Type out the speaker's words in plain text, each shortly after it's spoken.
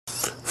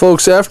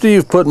Folks, after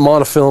you've put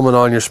monofilament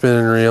on your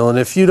spinning reel, and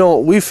if you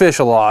don't, we fish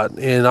a lot,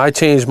 and I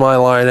change my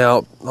line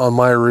out on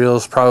my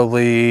reels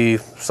probably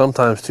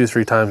sometimes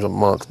 2-3 times a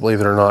month, believe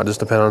it or not, just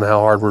depending on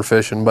how hard we're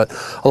fishing. But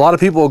a lot of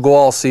people will go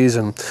all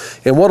season,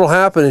 and what'll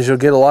happen is you'll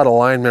get a lot of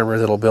line memory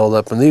that'll build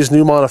up, and these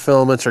new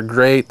monofilaments are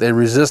great. They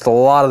resist a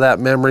lot of that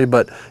memory,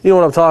 but you know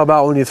what I'm talking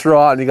about when you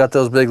throw out and you got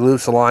those big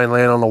loops of line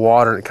laying on the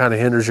water and it kind of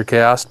hinders your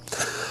cast.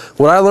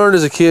 What I learned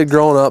as a kid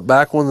growing up,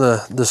 back when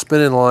the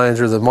spinning lines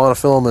or the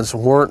monofilaments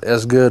weren't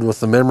as good with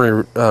the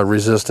memory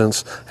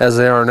resistance as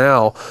they are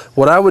now,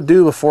 what I would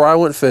do before I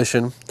went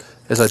fishing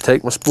is I'd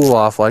take my spool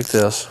off like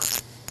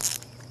this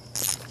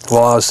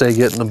while I was, say,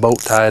 getting the boat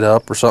tied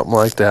up or something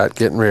like that,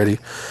 getting ready.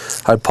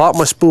 I'd pop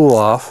my spool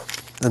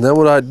off, and then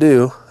what I'd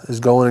do is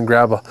go in and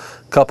grab a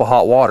cup of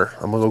hot water.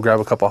 I'm going to go grab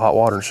a cup of hot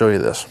water and show you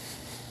this.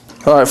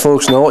 All right,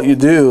 folks, now what you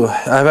do,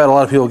 I've had a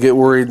lot of people get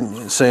worried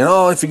saying,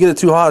 oh, if you get it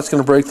too hot, it's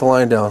going to break the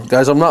line down.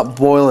 Guys, I'm not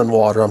boiling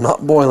water. I'm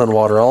not boiling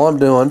water. All I'm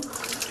doing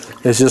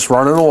is just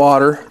running the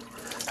water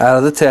out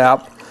of the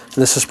tap.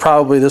 This is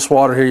probably, this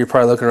water here, you're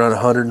probably looking around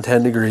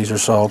 110 degrees or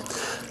so.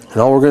 And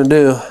all we're going to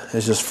do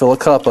is just fill a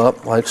cup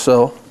up like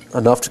so,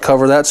 enough to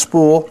cover that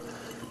spool.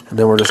 And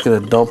then we're just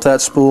going to dump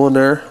that spool in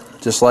there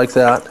just like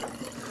that.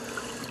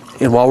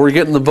 And while we're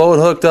getting the boat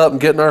hooked up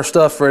and getting our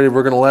stuff ready,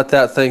 we're going to let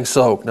that thing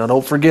soak. Now,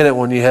 don't forget it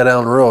when you head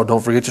down the road.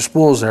 Don't forget your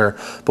spools there.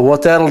 But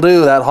what that'll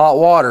do, that hot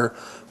water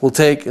will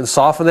take and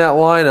soften that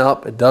line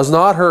up. It does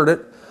not hurt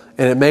it,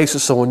 and it makes it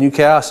so when you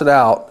cast it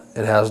out,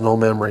 it has no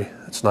memory.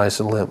 It's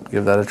nice and limp.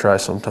 Give that a try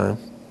sometime.